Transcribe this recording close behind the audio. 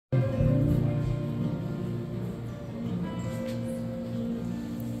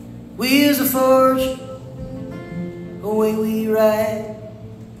wheels of fortune, away we ride.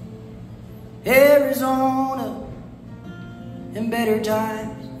 Arizona and better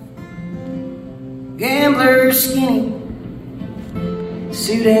times, gambler skinny,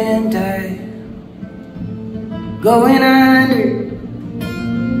 suit and tie, going under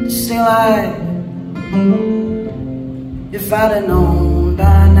to stay alive. If I'd have known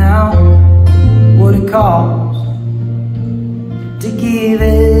by now what it costs to give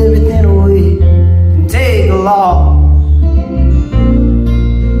everything away and take a loss,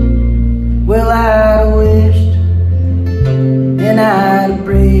 well, I'd have wished and I'd have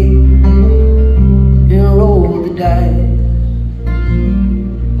prayed and rolled the dice.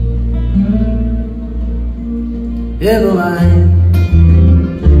 Eveline,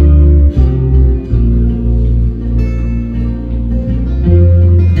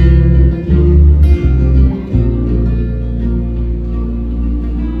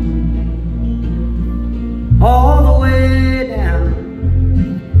 all the way down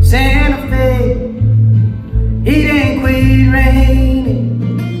Santa Fe, it ain't quit raining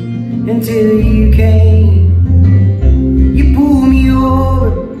until you came. You pulled me over,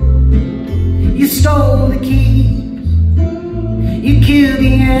 you stole the keys, you killed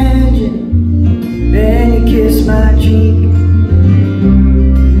the engine, then you kissed my cheek.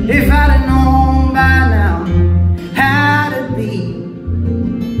 If I'd have known by now how to be,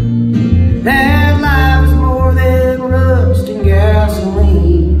 that life was more than rust and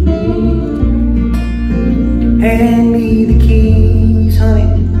gasoline. Hand me the keys, honey,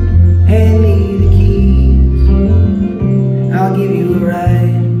 hand me the keys, I'll give you a ride.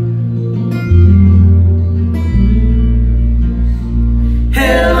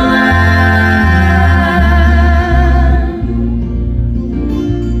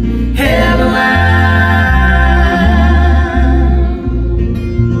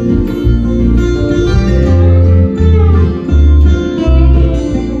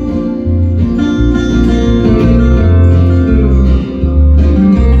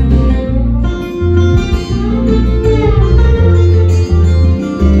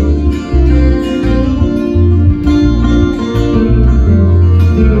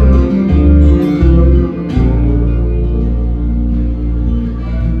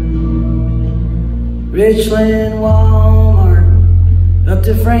 Richland, Walmart, up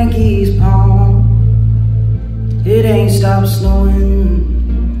to Frankie's Palm. It ain't stopped snowing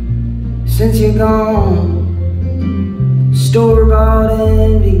since you're gone. Store-bought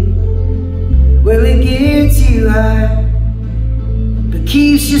envy, well, it gets you high, but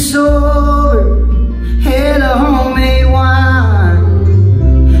keeps you sober. Hella homemade wine.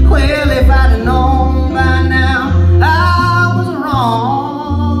 Well, if I'd have known by now I was wrong,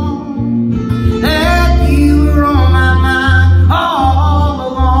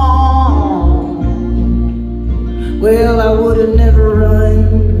 well, I would have never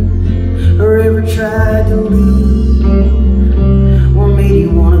run or ever tried to leave.